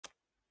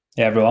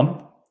Hey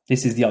everyone,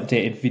 this is the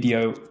updated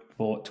video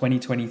for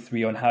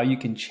 2023 on how you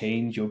can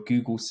change your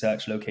Google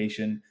search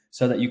location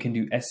so that you can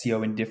do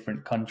SEO in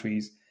different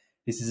countries.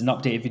 This is an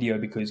updated video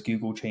because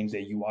Google changed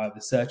their UI of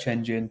the search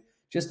engine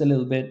just a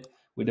little bit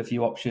with a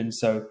few options.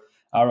 So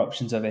our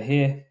options over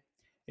here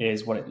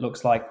is what it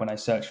looks like when I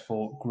search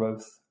for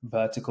growth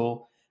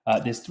vertical.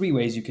 There's three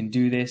ways you can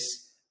do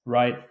this,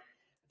 right?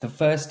 The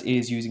first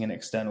is using an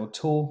external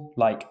tool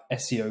like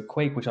SEO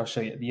Quake, which I'll show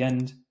you at the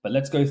end. But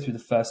let's go through the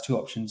first two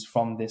options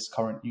from this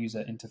current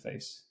user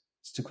interface.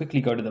 So to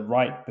quickly go to the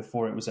right,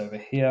 before it was over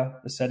here,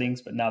 the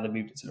settings, but now they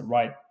moved it to the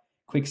right.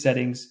 Quick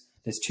settings.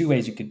 There's two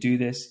ways you could do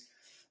this.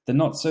 The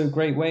not so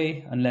great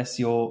way, unless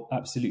you're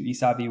absolutely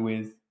savvy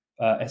with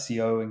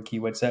SEO and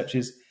keyword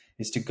searches,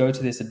 is to go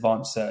to this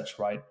advanced search,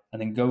 right?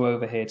 And then go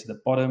over here to the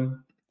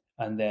bottom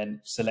and then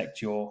select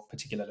your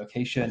particular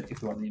location.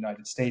 If you're in the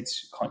United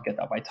States, you can't get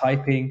that by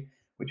typing,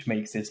 which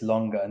makes this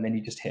longer. And then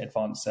you just hit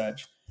advanced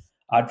search.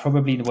 I'd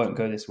probably won't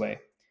go this way.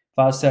 If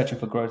I was searching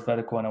for growth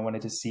vertical and I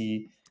wanted to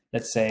see,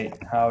 let's say,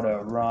 how to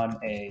run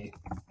a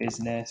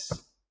business,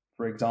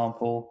 for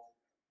example,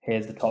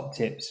 here's the top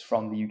tips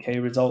from the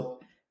UK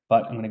result.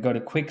 But I'm going to go to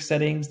quick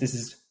settings. This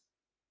is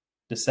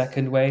the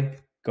second way.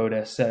 Go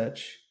to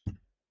search,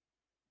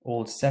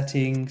 all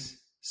settings,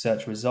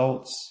 search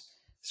results,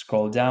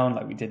 scroll down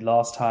like we did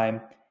last time,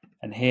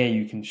 and here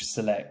you can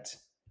select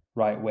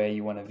right where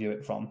you want to view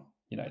it from.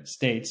 United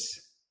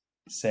States,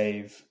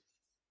 save,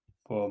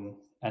 boom,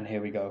 and here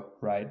we go,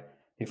 right?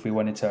 If we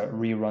wanted to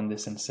rerun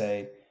this and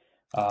say,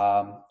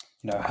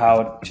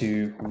 how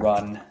to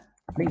run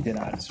LinkedIn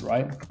ads,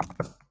 right?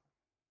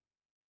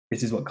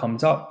 This is what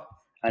comes up,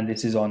 and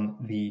this is on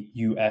the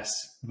US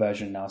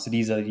version now. So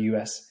these are the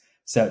US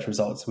search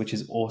results, which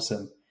is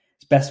awesome.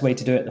 It's the best way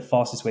to do it, the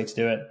fastest way to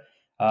do it.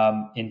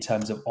 In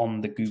terms of on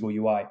the Google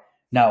UI.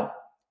 Now,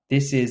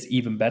 this is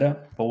even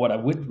better, but what I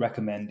would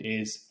recommend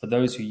is for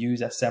those who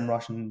use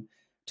SEMrush and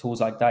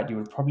tools like that,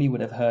 you probably would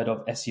have heard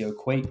of SEO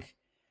Quake,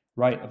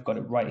 right? I've got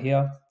it right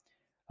here.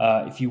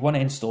 If you want to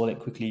install it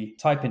quickly,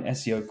 type in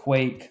SEO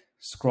Quake,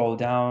 scroll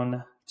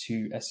down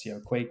to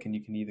SEO Quake, and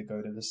you can either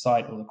go to the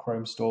site or the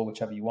Chrome store,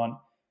 whichever you want.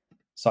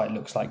 Site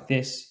looks like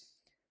this.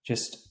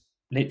 Just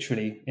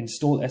literally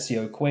install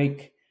SEO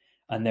Quake,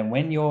 and then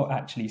when you're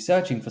actually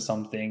searching for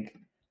something,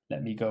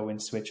 let me go and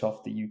switch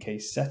off the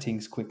UK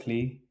settings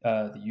quickly,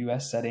 the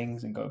US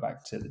settings, and go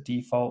back to the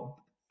default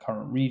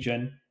current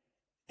region.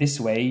 This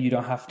way, you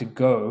don't have to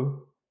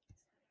go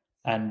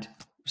and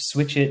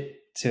switch it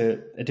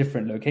to a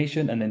different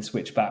location and then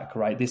switch back,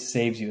 right? This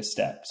saves you a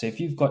step. So if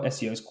you've got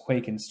SEO's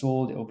Quake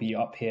installed, it will be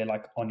up here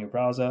like on your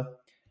browser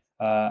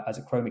as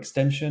a Chrome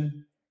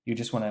extension. You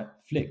just want to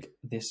flick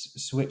this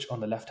switch on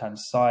the left-hand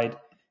side,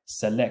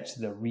 select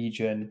the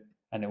region,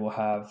 and it will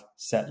have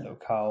set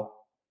locale.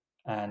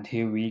 And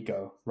here we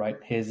go, right?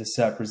 Here's the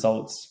SERP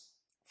results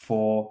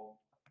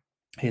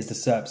here's the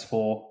SERPs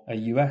for a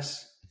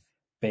US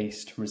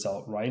based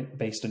result, right?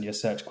 Based on your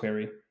search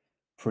query.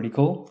 Pretty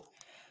cool.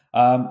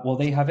 Well,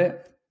 there you have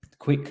it.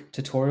 Quick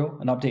tutorial,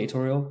 an update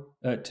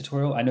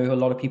tutorial. I know a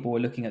lot of people were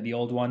looking at the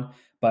old one,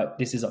 but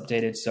this is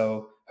updated.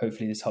 So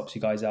hopefully this helps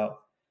you guys out.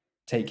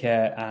 Take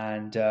care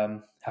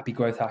and happy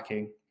growth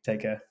hacking.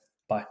 Take care.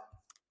 Bye.